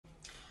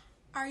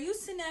Are you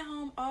sitting at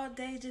home all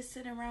day just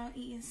sitting around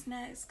eating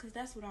snacks? Because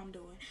that's what I'm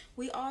doing.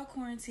 We all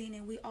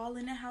quarantining. We all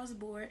in the house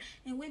bored.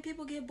 And when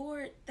people get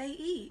bored, they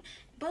eat.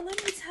 But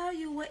let me tell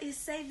you what is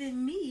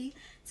saving me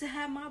to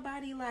have my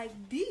body like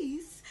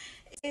this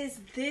is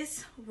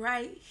this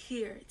right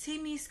here.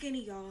 TEAMI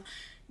Skinny, y'all.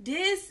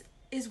 This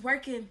is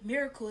working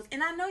miracles.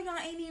 And I know y'all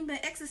ain't even been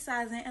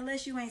exercising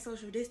unless you ain't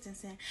social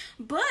distancing.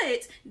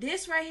 But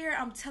this right here,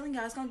 I'm telling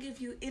y'all, it's going to give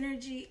you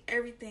energy,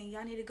 everything.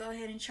 Y'all need to go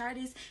ahead and try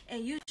this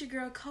and use your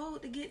girl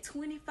code to get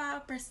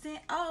 25%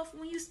 off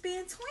when you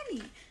spend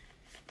 20.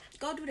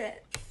 Go do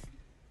that.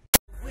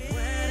 Where the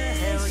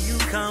hell you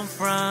come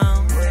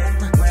from?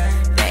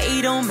 They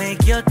don't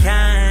make your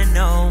kind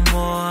no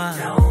more.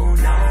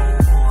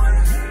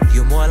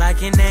 You're more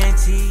like an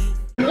auntie.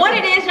 What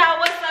it is, y'all?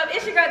 What's up?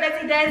 It's your girl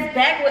Desi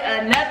back with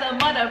another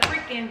mother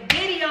freaking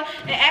video.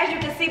 And as you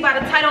can see by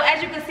the title,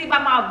 as you can see by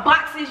my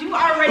boxes, you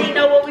already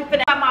know what we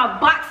finna.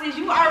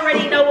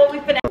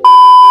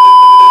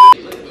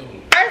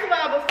 First of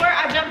all, before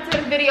I jump into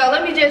this video,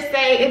 let me just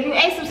say, if you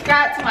ain't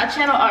subscribed to my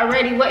channel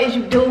already, what is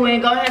you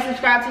doing? Go ahead and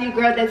subscribe to your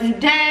girl Desi.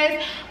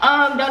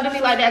 Don't do me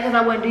like that because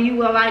I wouldn't do you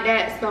well like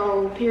that.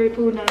 So period,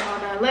 poo, nothing all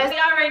that less. You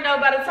already know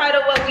by the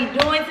title what we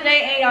doing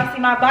today, and y'all see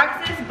my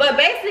boxes. But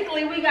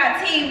basically, we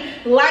got team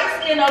light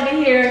skin over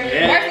here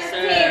versus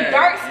team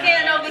dark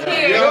skin over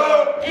here.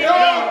 What's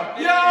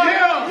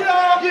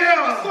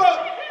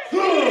up?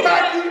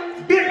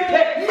 Big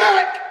Peck,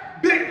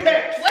 Mac. Big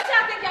Peck. What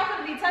y'all think y'all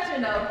gonna be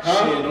touching though?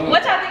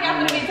 What y'all think y'all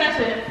gonna be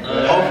touching?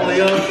 Hopefully,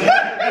 as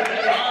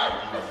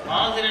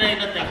long as it ain't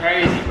nothing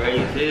crazy, bro.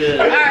 You feel?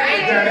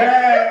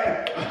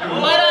 Alright.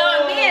 But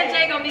me and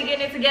Jay gonna be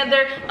getting it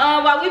together.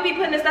 While we be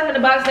putting this stuff in the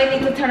box, they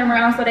need to turn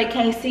around so they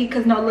can't see,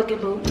 cause no looking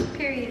boo.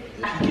 Period.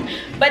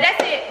 But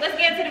that's it. Let's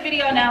get into the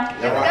video now.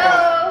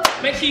 Let's go.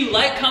 Make sure you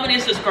like, comment,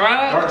 and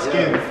subscribe. Dark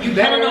skin. You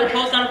turn on those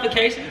post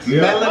notifications.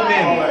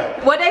 Melanin.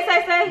 What they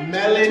say?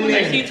 Melanin.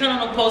 Make sure you turn on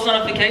the post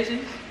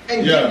notifications.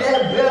 And get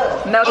that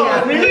bell. No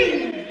cap.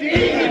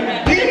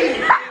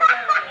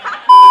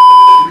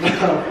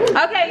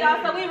 Okay, y'all.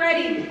 So we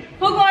ready.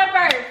 Who going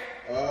first?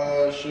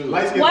 Shoot.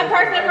 One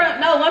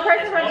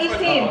person from each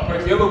team.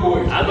 Yellow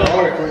boys. I go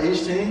first. For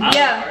each team?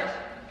 Yeah.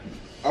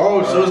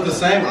 Oh, so it's the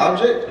same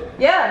object?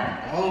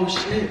 Yeah. Oh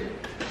shit.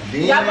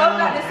 Y'all both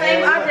got the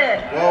same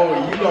object. Whoa,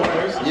 you go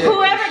first. Yeah,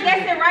 whoever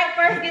gets it right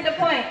first get the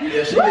point.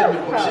 Yeah, she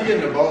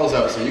getting the balls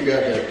out, so you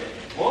got that.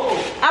 Whoa.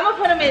 I'm gonna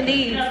put them in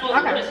these.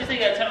 Okay. She said you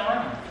gotta turn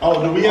around.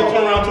 Oh, do we have to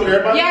turn around to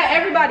everybody? Yeah,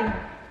 everybody.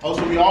 Oh,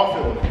 so we all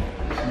feel it.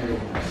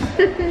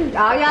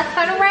 All y'all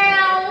turn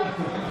around.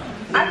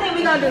 I think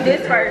we gonna do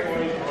this first.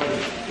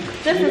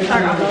 Just to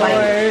start off the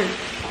way.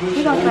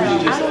 We gonna start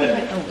off. I don't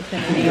even know what's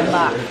in the damn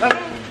box.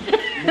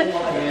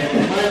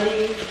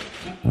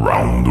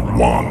 Round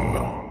one.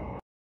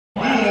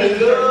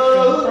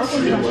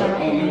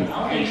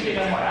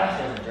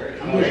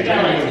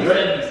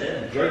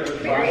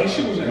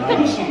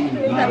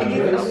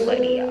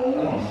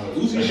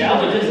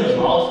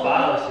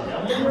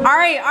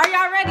 Alright, are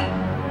y'all ready?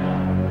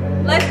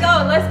 Let's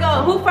go, let's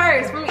go. Who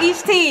first from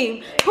each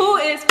team? Who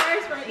is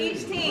first from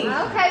each team?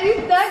 Okay, you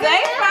stuck.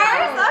 Say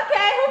first,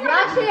 okay. Who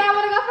Y'all first? sure y'all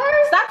wanna go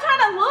first? Stop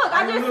trying to look.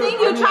 I just seen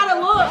you try to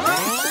look, bro.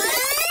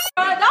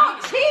 Bro,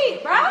 don't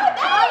cheat, bro.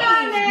 Hold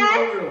on,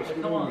 man.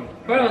 Come on.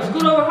 Bro,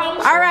 scoot over,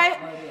 homies. Alright.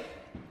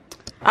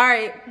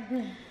 Alright.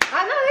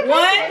 I know they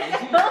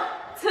 1,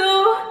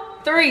 2,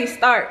 3,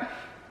 start.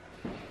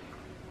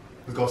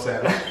 Let's go,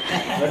 Savage.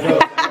 Let's go.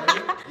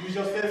 Use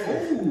your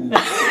senses.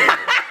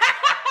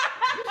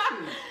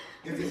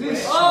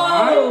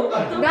 Oh! You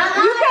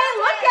can't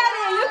look at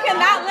it. You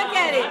cannot look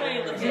at it.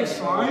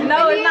 No,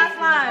 it's not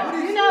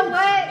slime. You know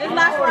what? It's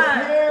not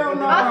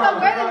slime. Also,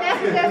 wear the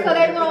necklace so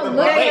they won't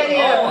look at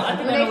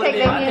it when they take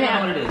their hand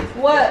out.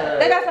 What?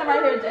 They got some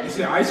right here, Jess. You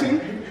said icing?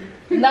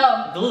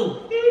 No. Glue.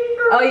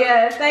 Oh,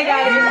 yes. They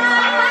got it.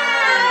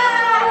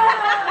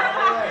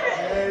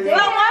 So 1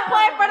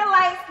 point for the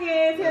light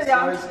skins. Here,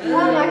 y'all.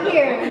 Oh, my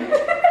here.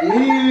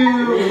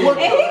 Ew. And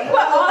he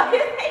put all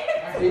his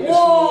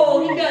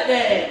Whoa, he got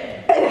that.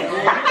 You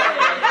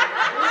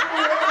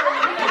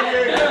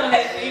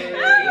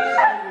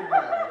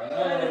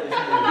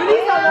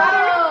need some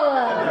water?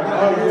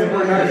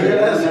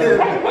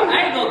 I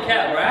ain't no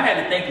cap, bro. I had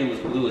to think it was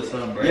glue or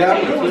something, bro. Yeah, I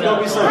knew it was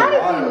gonna be something. How did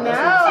you know?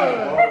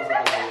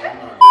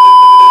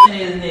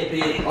 Isn't it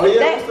big? Oh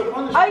yeah, what's the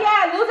punishment? Oh,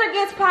 yeah. Loser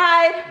gets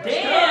pied.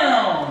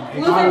 Damn.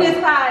 Loser gets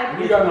pied.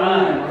 We got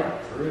mine.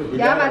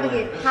 Y'all about to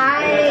get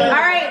tired. All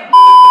right.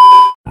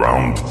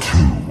 Round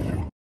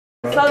two.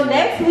 So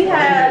next we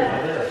have.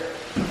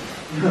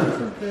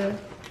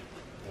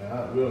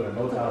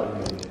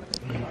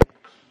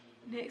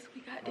 Next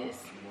we got this.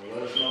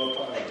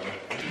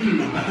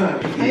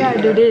 I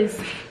gotta do this.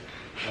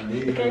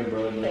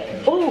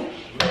 Oh,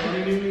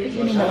 it's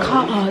been in the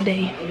car all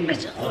day.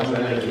 Say,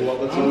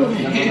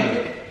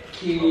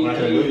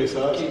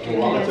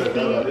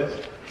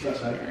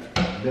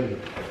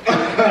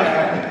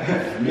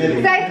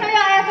 turn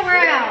your ass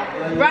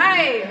around.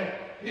 Right.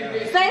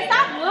 Say,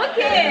 stop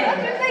looking. What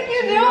you think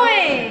you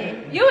doing?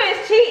 You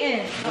is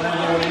cheating.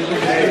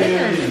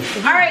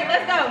 All right,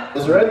 let's go.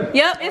 It's ready?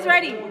 Yep, it's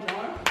ready.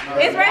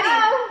 It's ready.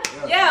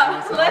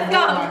 Yeah, so let's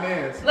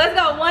go. Let's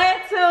go. 1,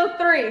 2,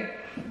 3.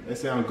 They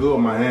sound good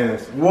with my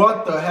hands.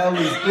 What the hell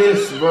is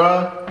this,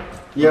 bruh?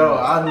 Yo,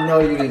 I know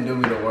you didn't do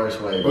me the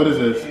worst way. What is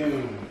this?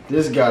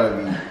 This gotta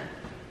be.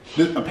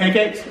 This,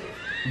 pancakes?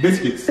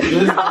 Biscuits.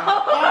 This,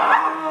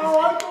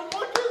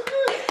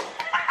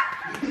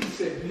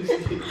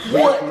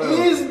 What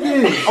is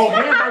this? Oh,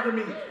 hamburger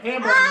meat.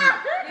 Hamburger meat.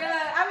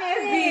 Yeah, I mean,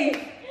 it's beef.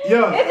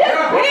 Yeah. It's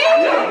just beef.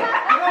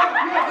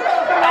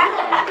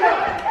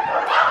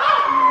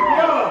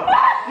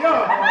 Yeah.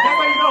 That's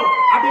how you know.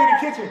 I be in the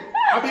kitchen.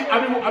 I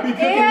be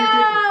cooking in the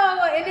kitchen.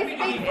 And it's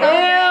big.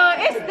 Ew,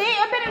 it's deep.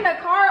 I've been in the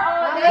car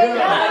all day.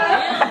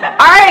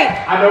 All right.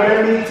 I know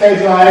that meat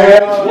tastes like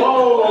hell.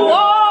 Whoa.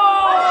 Whoa.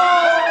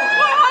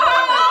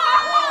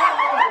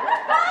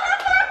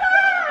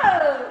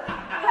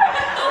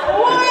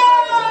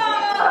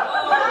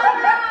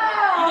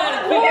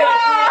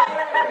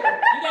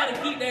 You gotta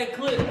keep that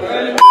clip, bro.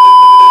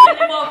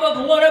 That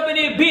motherfucker one up in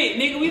that bit,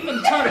 nigga. We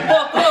finna turn the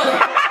fuck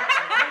up.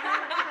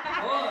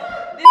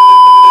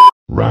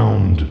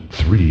 Round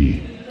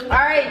 3. All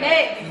right,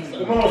 next.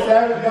 Come on,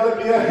 Savage.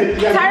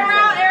 Turn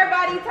around,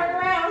 everybody. Turn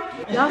around.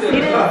 Y'all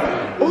see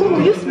this?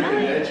 Ooh, you smell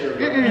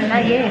it?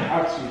 Not yet.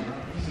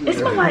 It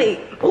smells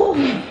like, ooh.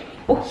 And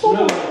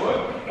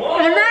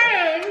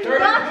then,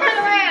 y'all turn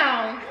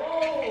around.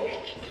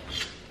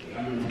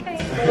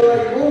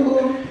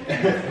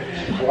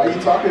 Why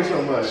you talking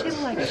so much? She's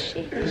like,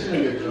 shit. This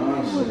nigga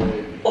John said.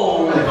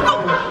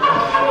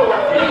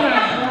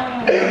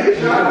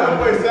 Nah, that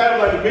boy Savage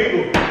like the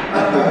Beagle.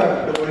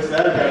 The boy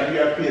Savage got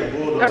VIP and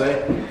Bulldog. Say,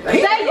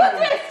 you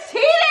just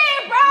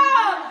cheated, bro.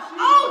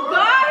 Oh,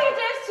 God, he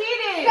just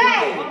cheated.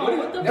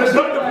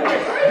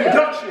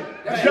 Deduction.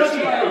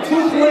 2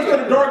 points for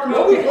the darkers.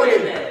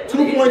 2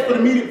 points for the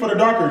medium, for the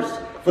darkers.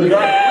 For the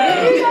darkers.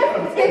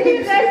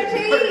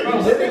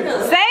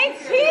 Say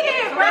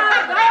cheated, bro.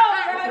 Go,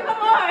 bro.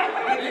 Come on.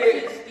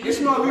 This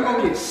man, we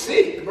gonna get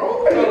sick, bro.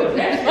 That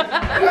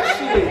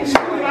shit.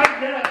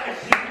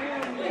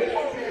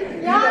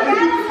 Y'all gotta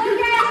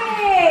look at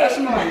it. That's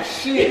my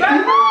shit. No,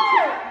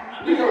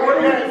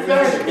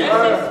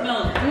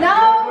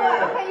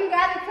 Smells. okay, you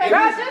gotta touch Bro,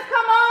 it. just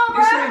come on,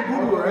 This bro. ain't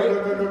boo, right?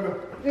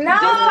 No,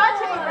 Just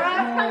touch it, bro.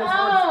 come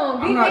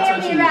on. Be I'm not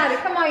family touching about it.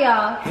 Come on,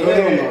 y'all.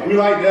 Yeah, we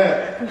like that.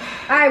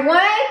 All right, 1,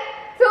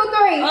 2,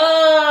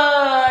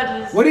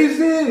 3. What is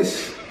this?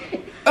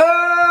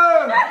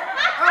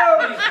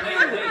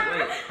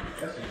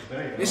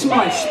 It smells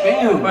like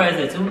spam. Bro, is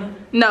it tuna?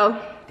 No,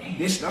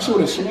 That's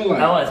what it smells like.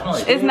 That's what it smells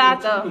like. it's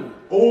not, though.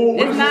 Oh,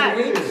 It's not.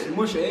 Eggs,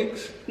 mush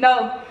eggs.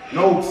 No.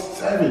 No,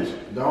 Savage.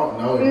 Don't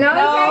know. No, No,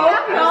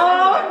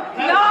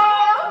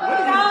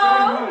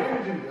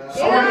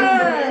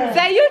 Yeah.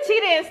 Say you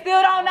cheated and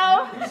still don't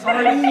know?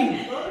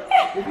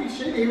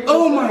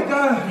 Oh my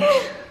god.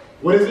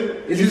 What is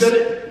it? Is you this- said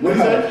it? What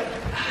is it?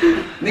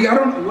 Nigga, I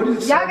don't know. What is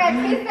it? Y'all got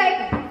 10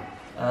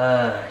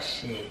 seconds.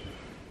 Shit.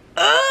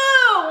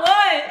 Ooh,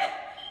 1,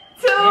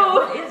 2,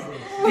 What is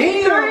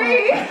this? 3,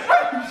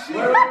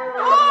 4.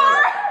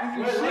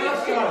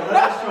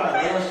 Let's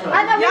try.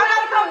 I know we Y'all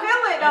gotta come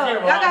feel it though. Is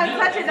it Y'all raw gotta meat?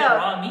 touch Is it it though.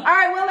 raw meat?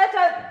 Alright, we'll let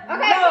y'all.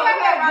 Okay, No,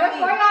 okay, raw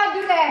before meat. y'all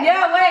do that.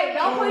 Yeah, wait.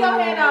 Don't put your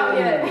hand out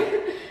yet.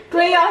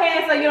 Clean your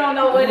hand so you don't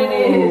know what it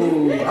is.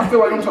 Ooh, I feel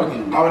like I'm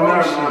talking. Oh, no,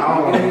 I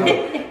don't know.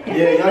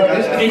 Yeah, y'all got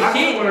that. This I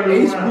shit. wanna do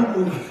Ace round.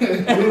 boo boo.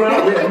 Move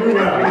around.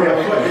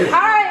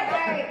 Alright.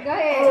 Go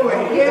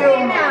ahead. Get your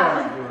hand out.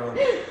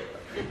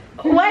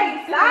 Wait,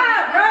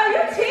 stop, bro.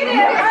 You cheated,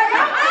 bro.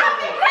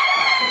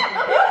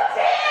 You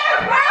cheated,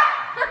 bro.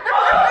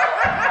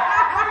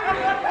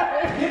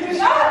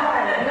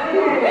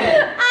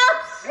 Oh,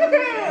 shit.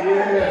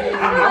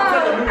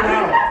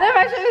 Let me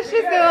make sure this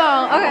shit's still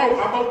on. Okay.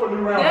 I'm up for new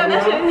round. Yeah,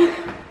 that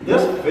shit.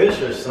 This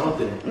fish or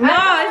something. No,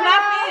 it's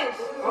not fish.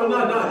 Oh no,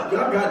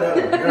 y'all got that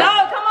one. No,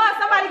 come on.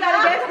 Somebody gotta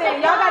guess then.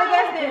 Y'all gotta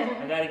guess then.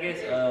 I gotta guess,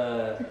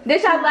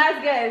 This your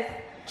last guess.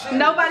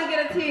 Nobody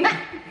get a T.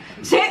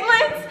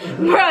 Chitlins?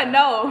 Bruh,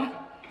 no.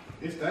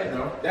 It's that,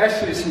 though. That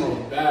shit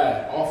smells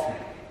bad, awful.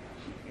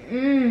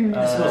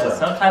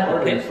 some type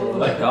of pet food,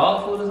 like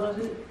dog food or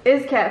some shit.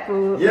 It's cat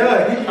food. Yeah,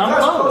 that's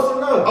close. close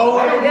enough. Oh,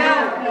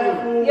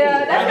 Yeah.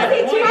 Yeah, that's what he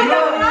cheated on.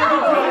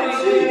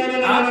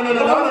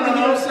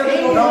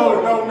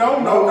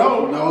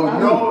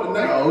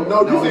 No,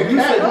 you said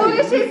cat. Oh,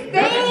 this shit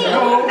stinks.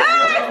 No,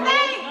 it's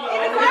fake.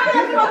 It's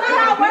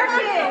not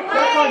working.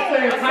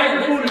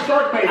 Tiger food and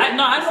shark bait.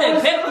 No, I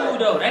said pet food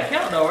though. That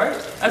count though, right?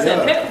 I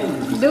said pet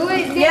food. Do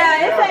it. Yeah,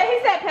 he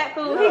said pet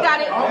food. He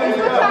got it. He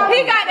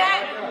got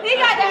that. He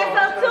got that.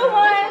 So 2-1.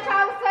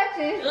 I was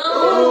touching.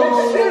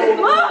 Oh shit!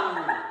 Look,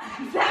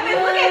 Savage,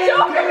 look at you.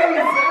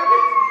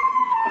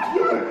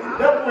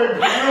 That boy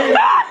great.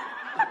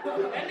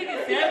 That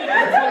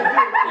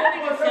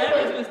nigga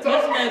Savage was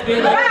touching that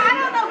bitch. I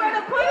don't know where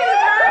to put it,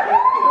 bro.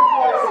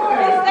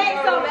 It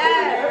stinks so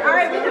bad. All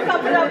right, we just come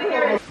put it over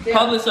here.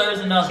 Public service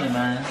announcement,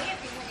 man.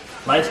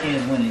 Light skin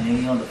is winning,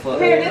 nigga. On the fuck.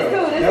 Here, this too.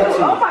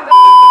 Oh my god.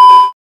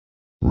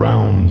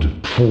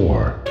 Round 4.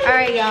 All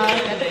right, y'all.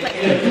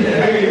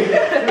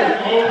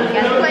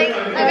 plate.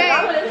 Okay.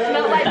 I would have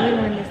smelled like.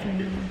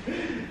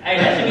 Hey,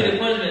 that should be the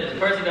punishment. The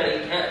person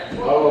gotta eat cat.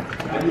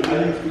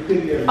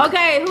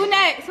 Okay, who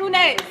next? Who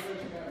next?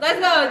 Let's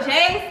go,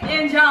 Jace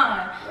and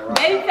John.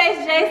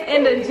 Babyface Jace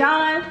and the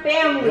John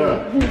family.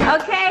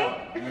 Okay?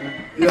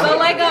 So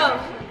let go.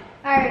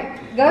 Alright,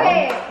 go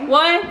ahead.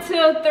 1,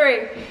 2,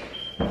 3.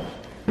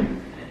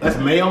 That's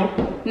mayo?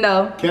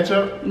 No.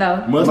 Ketchup?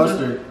 No.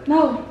 Mustard?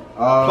 No.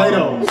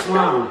 Play-Doh?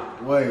 Slime.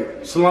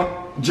 Wait.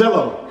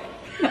 Jello?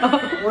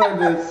 What is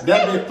this?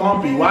 That bit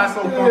thumpy. Why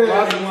so thumpy?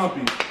 Why is it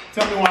lumpy?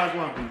 Tell me why it's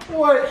lumpy.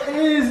 What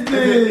is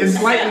this? It's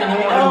slightly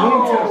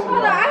room temp. Hold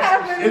on, I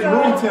gotta figure It's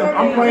room temp.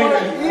 I'm playing.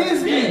 What is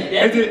this?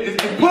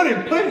 It's pudding.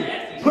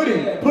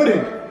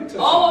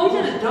 Oh, he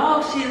did a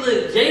dog shit.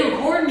 Look, Jay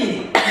recording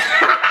it.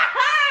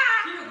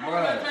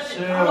 Bruh,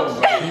 chill, bro.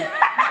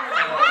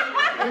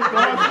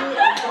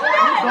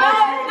 No,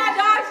 it's not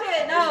dog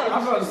shit. No.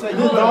 I'm about to say,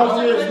 This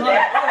dog shit is not.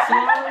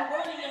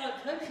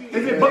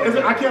 Is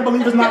it? I can't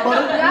believe it's not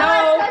butter. Y'all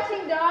are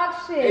touching dog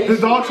shit. This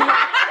dog shit?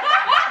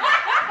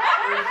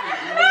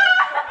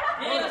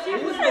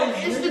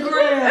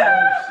 Instagram.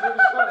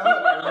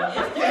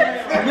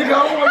 Nigga, I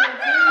want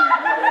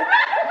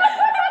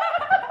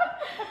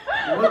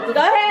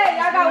Go ahead.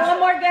 Y'all got one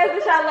more guess.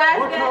 This y'all last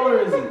What guess. color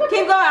is it?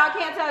 Keep going. I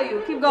can't tell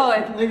you. Keep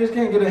going. Niggas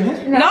can't get a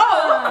hint. No.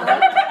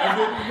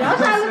 Don't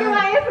try to look at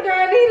my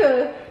Instagram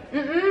either.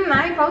 I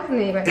ain't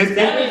posting it. Right? It's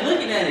Sammy's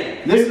looking at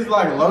it. This is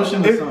like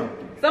lotion or something.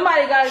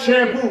 Somebody got it.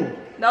 shampoo.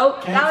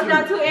 Nope. That was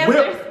y'all 2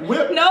 answers.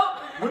 Whip. Nope.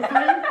 Whipped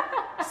cream.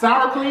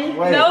 Sour cream.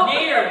 Wait. Nope.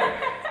 Here.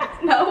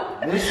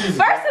 Nope. This is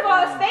First of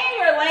all, stay in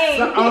your lane.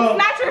 So, It's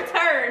not your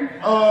turn.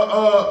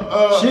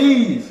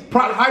 Cheese.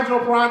 Hydro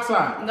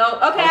peroxide. No.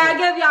 Okay, I'll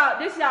give y'all,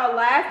 this y'all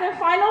last and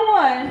final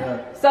one.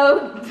 Yeah.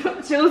 So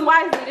choose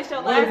wisely. This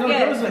your Wait, last no,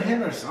 give us guess. a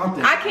hint or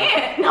something. I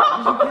can't. No.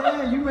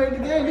 Yeah, you made the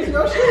game. This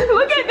your shit.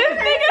 Look at this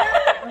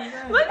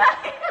nigga. Look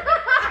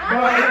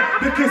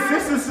at The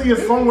consistency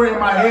is somewhere in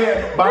my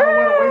head, but I don't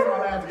want to waste my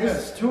last guess.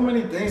 There's too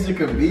many things it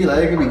could be.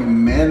 Like it could be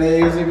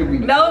mayonnaise. It could be.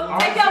 Nope.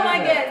 Take your I'm one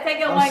saying guess. that. Take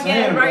your I'm one guess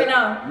saying, right but-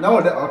 now. No,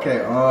 okay.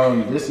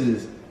 This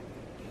is.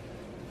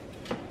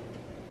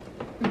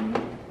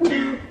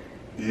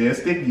 Yeah, it's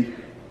sticky.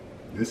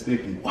 It's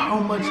sticky. How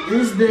much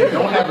is there? It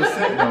don't have a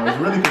scent though. It's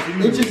really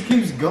confusing. It just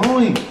keeps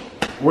going.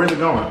 Where's it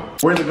going?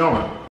 Where's it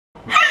going?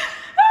 Mine's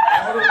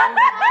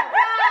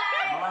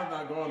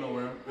not going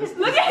nowhere.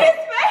 Look at his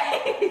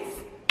face.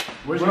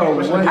 Where's Bro, your All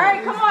what?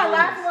 right, come on.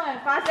 Last one.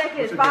 5 seconds.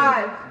 What's your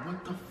 5,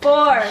 What the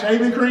 4,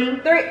 shaving cream?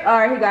 3. All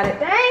right, he got it.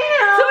 Damn. 2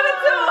 to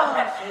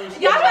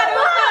 2. Y'all gotta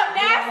look up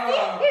nasty.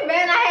 You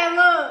better not have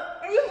look.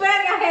 You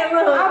better not have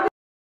look.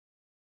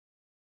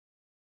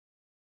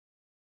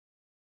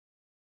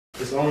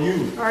 It's on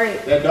you. All right.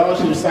 That dog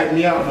should have psyched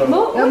me out though.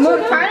 Move.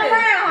 Move, turn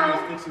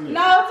around.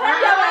 No, turn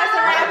your ass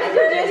around because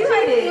you just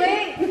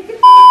cheated.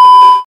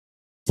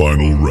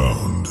 Final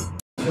round.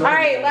 All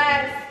right,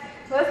 lads.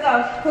 Let's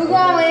go. Who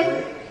going?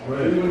 Go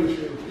ahead,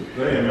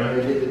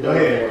 man. Go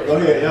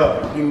ahead, yo.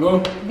 You can go.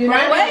 Wait.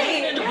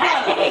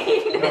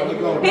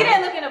 He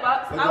didn't look in the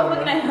box. I was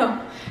looking at him.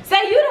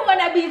 Say you the one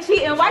that be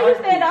cheating. Why you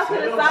stand off to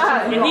the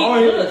side? And he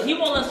won't let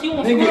you.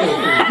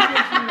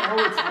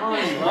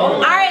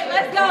 All right,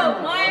 let's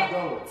go.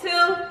 1, 2,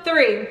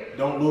 3.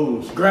 Don't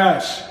lose.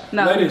 Grass.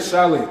 No. Lettuce.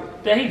 Salad.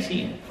 That he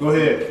cheating. Go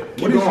ahead.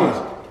 What is this?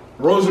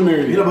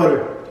 Rosemary. Peanut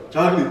butter.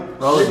 Chocolate.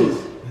 Roses.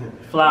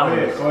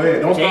 Flowers. Go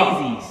ahead. Don't stop.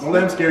 Daisies. Don't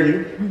let him scare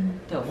you.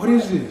 What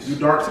is this? You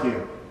dark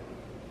skin.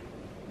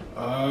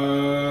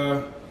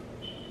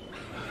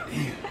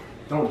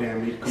 Don't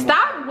damn me. Come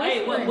Stop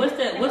Hey, whispering. what's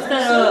the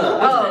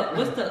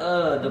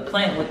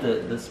plant with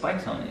the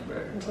spikes on it,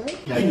 bro?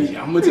 Hey,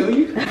 I'm gonna tell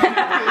you.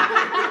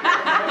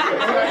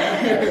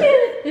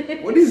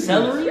 What is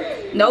Celery?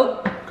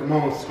 Nope. on. Come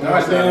on.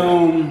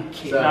 Goddamn. No,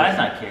 that's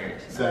not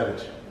carrots.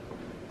 Savage.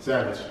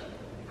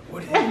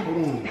 What is it?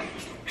 Hold on.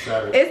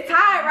 Savage. It's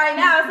tied right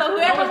now, so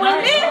whoever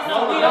wins this.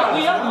 No, we up.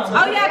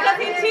 Oh yeah, cause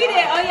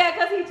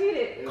he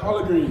cheated.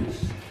 Collard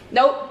greens.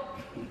 Nope.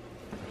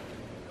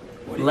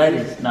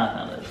 Lettuce. Not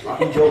lettuce.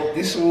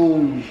 This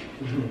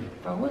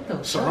Bro, what the?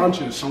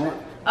 cilantro.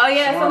 Oh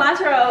yeah,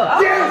 cilantro. Oh.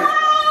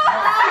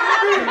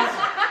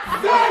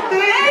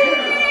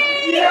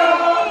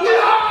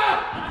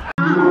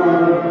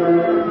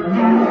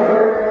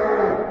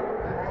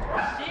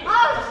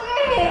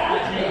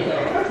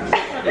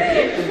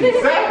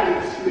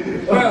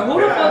 Yes! Bro,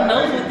 who the fuck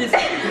knows what this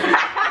is?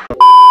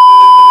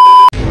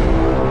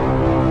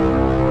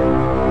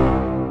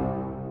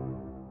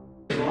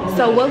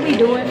 So what we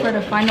doing for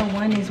the final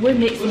one is we're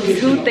mixing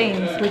 2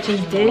 things, which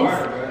is this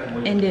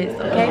and this,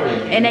 okay?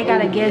 And they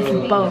gotta guess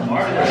both.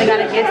 They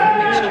gotta guess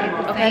the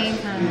mixture, okay?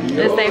 At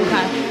the same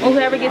time. Well,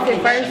 whoever gets it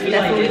first,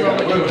 that's what we go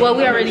with. Well,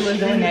 we already was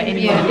doing that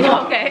anyway.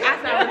 Yeah. Okay,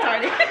 I sound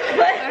retarded.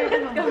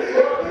 Let's go.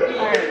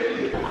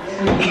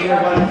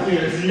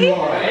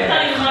 It's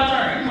not even my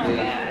turn.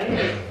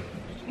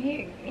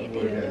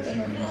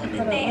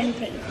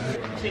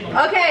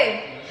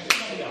 Okay.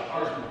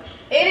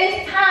 It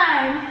is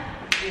time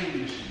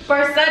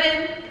for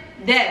sudden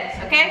deaths,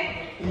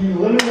 okay?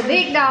 The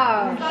big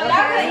dog. So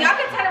y'all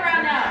can turn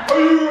around now.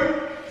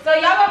 So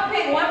y'all gonna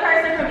pick one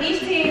person from each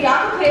team.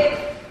 Y'all can pick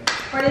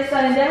for this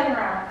sudden death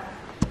round.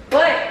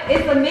 But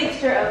it's a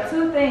mixture of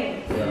two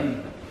things.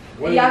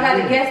 Y'all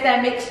gotta guess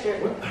that mixture.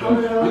 We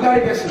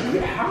gotta guess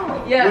it.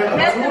 How? Yeah,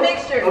 that's the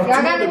mixture. Y'all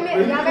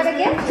gotta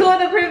guess. Two of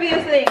the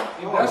previous things.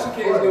 If that's the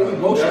case, then we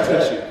both should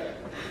touch it.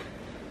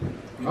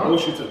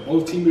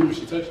 Both team members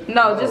should touch it.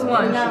 No, just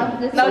one.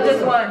 No,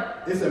 just one.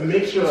 It's a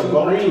mixture of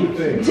both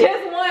things.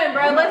 Just one,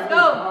 bro. Let's go.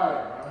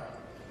 Alright,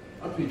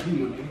 I pick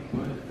you,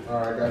 man.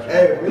 Alright, got you.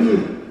 Hey,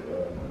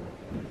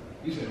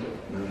 You said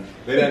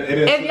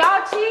If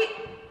y'all cheat,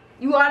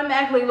 you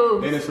automatically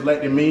lose. they done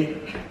selected me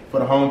for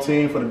the home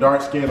team, for the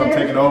dark skins. I'm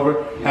taking over.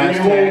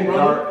 Hashtag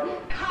dark.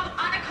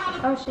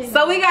 Oh shit.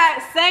 So we got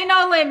Say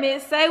No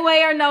Limit, Say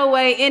Way or No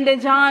Way, in the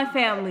John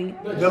family.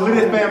 The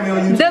Littest family on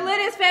YouTube. The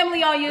Littest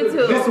family on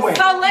YouTube. This way.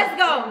 So let's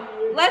go.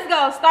 Let's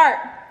go. Start.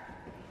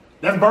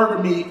 That's burger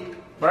meat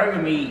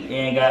Burger meat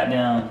and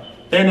goddamn.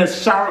 and the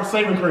sour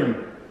saving cream.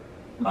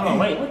 Hold on,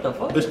 wait, what the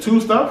fuck? There's two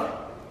stuff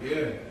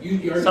yeah. You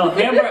heard So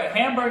me.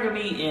 hamburger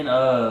meat and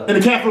and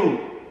the cat food.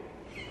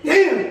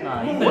 Damn.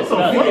 Nah, you What the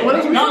better fuck? What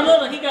is we-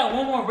 no, he got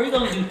one more. We're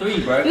gonna do three,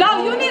 bro.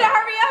 No, you need to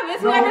hurry up.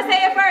 It's whoever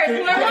say it first.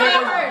 Whoever say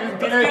it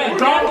first.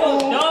 Dog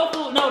food. Dog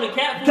food. No, the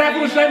cat food. Cat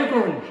food and shaving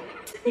cream.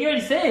 He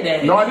already said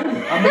that. No, I didn't.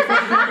 I mixed up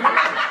the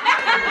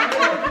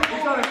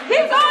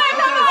Keep going.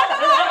 Come on.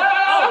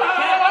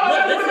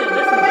 Listen.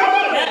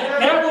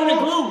 Cat food and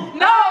glue.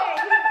 No.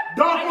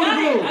 dog food and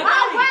glue.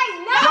 Oh, wait.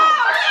 No.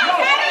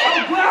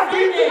 Ground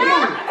beef and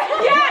glue.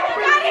 Yeah,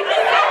 not even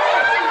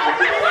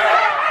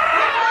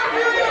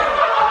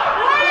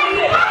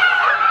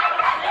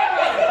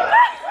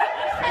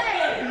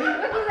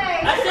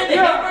I said the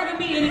hamburger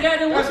meat and the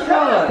goddamn what's the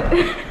called?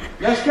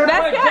 That's good.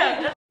 That's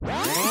good.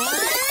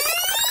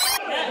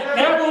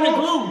 Cat food and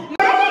glue.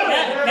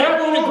 Cat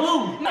food and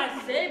glue. I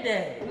said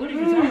that. What are you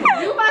talking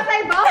about? You about to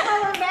say both of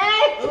them,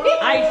 man?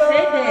 I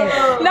said that.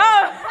 No.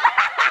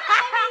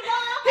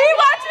 He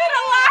wants you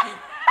to lie.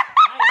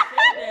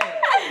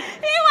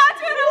 He wants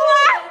you to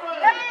lie.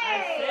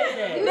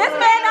 This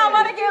man don't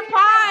want to get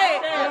pie.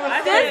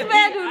 This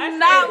man do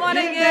not want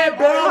to get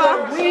pie.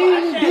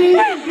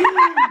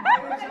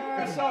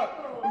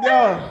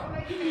 Yeah.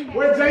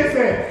 Where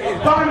Jason?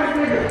 Find this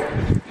nigga.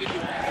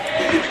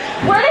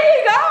 Where did he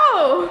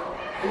go?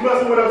 He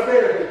must have went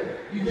upstairs.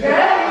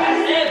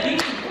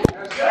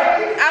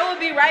 I will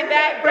be right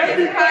back for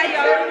this pie,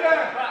 y'all.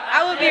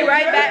 I will be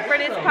right back for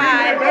this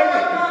pie.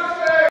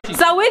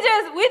 So we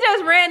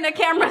just ran the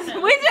cameras.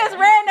 We just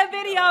ran the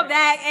video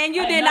back, and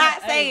you did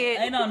not say it.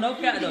 Hey, no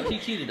cat though. She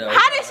cheated though.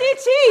 How did she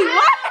cheat?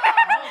 What?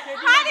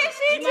 How did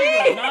she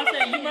cheat? No, I'm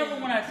saying, you remember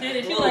when I said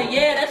it? She was like,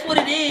 yeah, that's what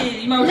it is.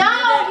 You remember? No,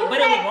 that? you But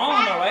it said was wrong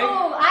cat though, right?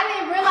 food. I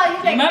didn't realize you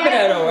said You remember cat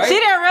that though, right? She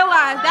didn't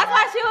realize. That's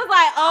why she was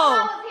like, All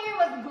oh. I was hearing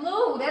was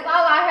glue. That's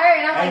all I heard.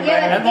 And I was like,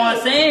 yeah, That's what I'm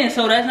that's it. saying.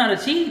 So that's not a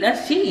cheat.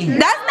 That's cheating.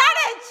 That's not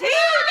a cheat,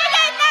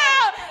 nigga. No.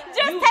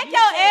 Just take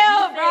your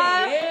L, bro.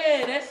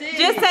 Yeah, that's it.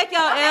 Just take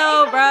your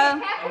L,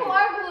 bro. Cat food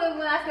or glue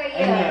when I say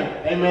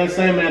yeah. Hey man,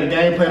 same man, the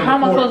game plan. How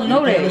am I supposed to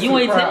know that? You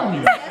ain't telling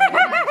me.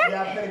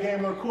 Yeah, I play the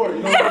game on the court.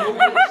 You know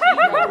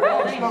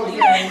what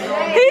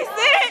He's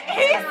sick.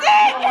 He's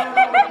sick.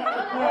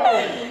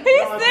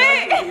 He's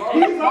sick.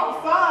 He's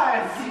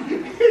offside.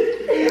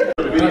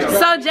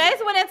 So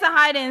Jace went into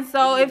hiding.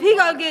 So if he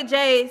go get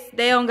Jace,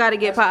 they don't gotta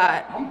get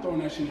pied. I'm throwing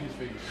that shit in his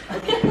face.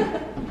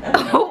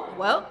 Oh,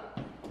 well.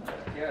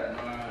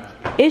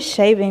 It's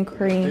shaving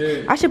cream.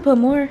 Yeah. I should put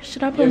more.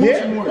 Should I put more?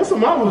 Yeah, what's some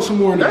more? Some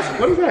more in there.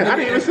 What is that? I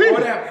didn't even see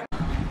it.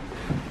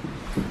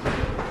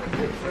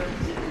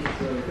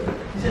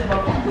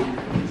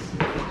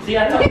 See,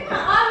 I told you.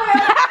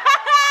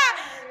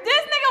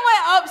 This nigga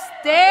went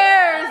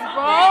upstairs,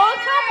 bro.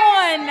 Come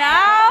on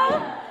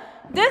now.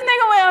 This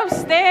nigga went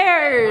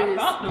upstairs.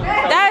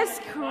 That's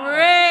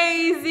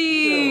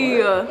crazy.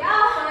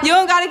 You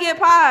don't gotta get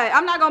pie.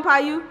 I'm not gonna pie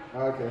you.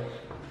 Okay.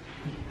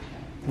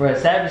 Bro,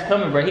 Savage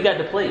coming, bro. He got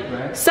the plate,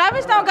 bro.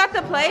 Savage don't got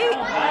the plate.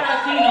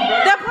 I seen him,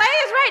 bro. The plate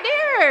is right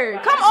there.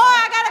 Come on,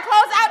 I gotta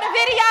close out the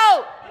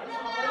video.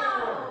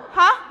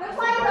 Huh? The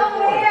plate's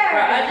over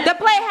there. The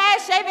plate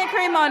has shaving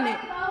cream on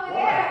it. Over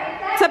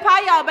there. To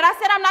pie y'all, but I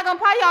said I'm not gonna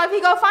pie y'all if he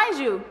go find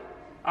you.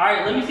 All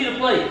right, let me see the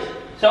plates.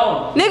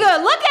 Show him. Nigga,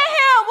 look at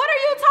him. What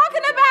are you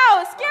talking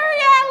about? Scary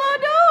ass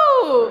little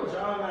dude.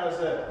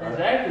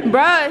 Exactly.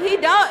 Bruh, he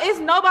don't. It's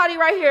nobody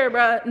right here,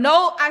 bruh.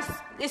 No,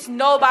 it's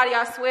nobody,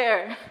 I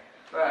swear.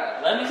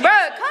 Bruh, let me see.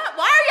 Bruh, come.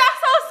 Why are y'all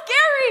so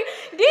scary?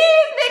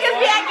 These niggas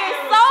be acting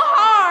so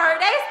hard.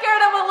 They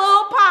scared of a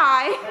little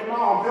pie. Hey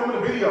mom, film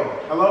the video.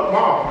 Hello,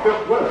 mom. Film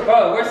what?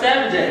 Bro, where's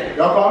Savage at?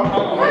 Y'all call me?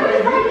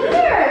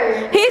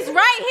 He's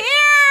right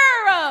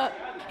here.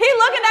 He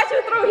looking at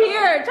you through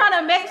here, trying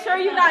to make sure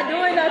you're not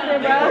doing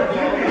nothing,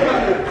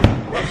 bro.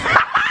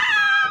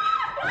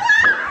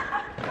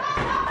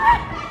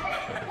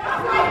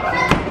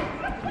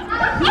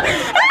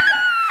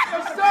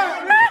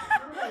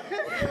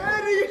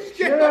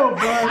 Chill,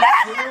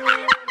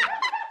 bro.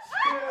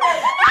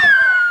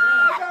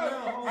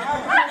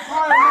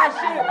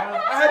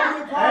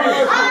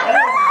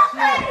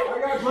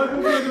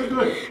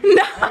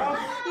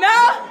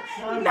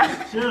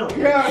 Chill.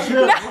 Yeah,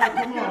 chill. Like,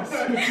 come on.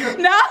 Chill.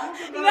 No.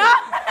 Chill.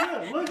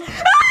 Look.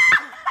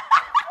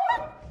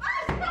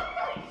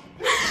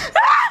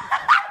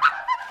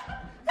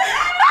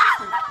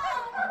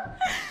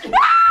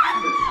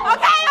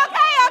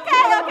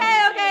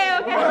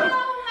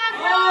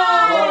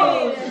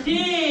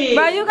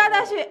 Bro, you got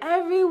that shit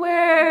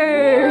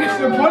everywhere. What's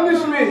the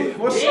punishment?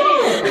 What's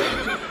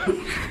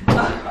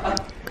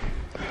up?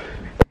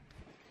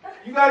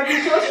 You gotta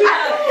get your shit.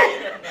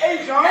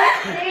 Hey, John.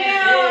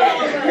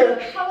 Damn.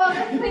 How about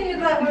let's clean you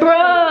up? Bro.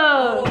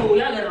 Oh, y'all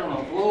got it on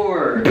the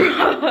floor. And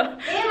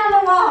on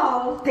the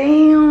walls.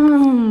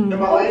 Damn.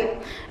 Am I late?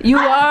 You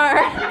are.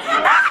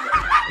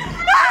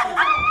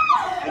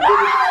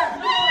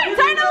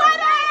 Turn the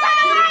light on.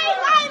 Light.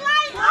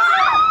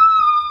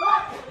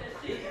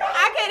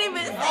 I can't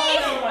even see.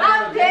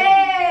 I'm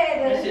dead.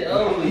 That shit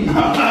over. He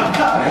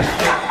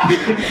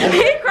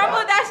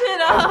crumbled that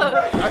shit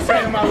up. I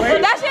said in my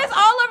way. That shit's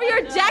all over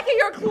your jacket,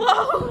 your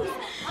clothes.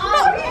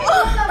 Oh,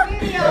 we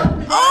video.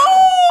 Oh.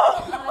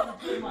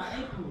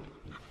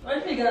 That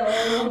shit got all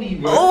over me,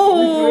 bro.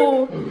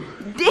 Oh.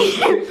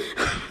 Damn.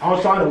 I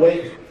was trying to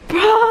wait.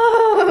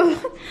 Bro.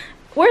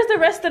 Where's the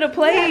rest of the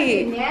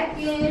plate?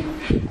 Napkin.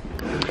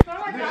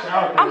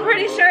 I'm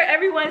pretty sure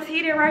everyone's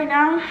heated right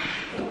now.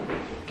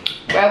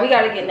 Bro, we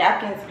gotta get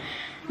napkins.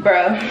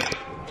 Bruh.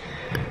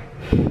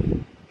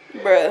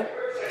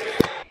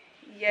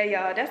 Yeah,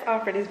 y'all, that's all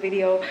for this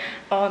video.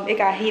 It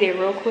got heated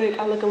real quick.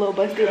 I look a little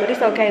busted, but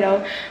it's okay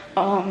though.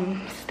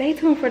 Stay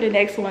tuned for the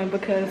next one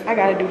because I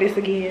gotta do this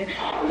again.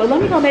 But let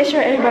me go make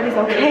sure everybody's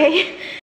okay.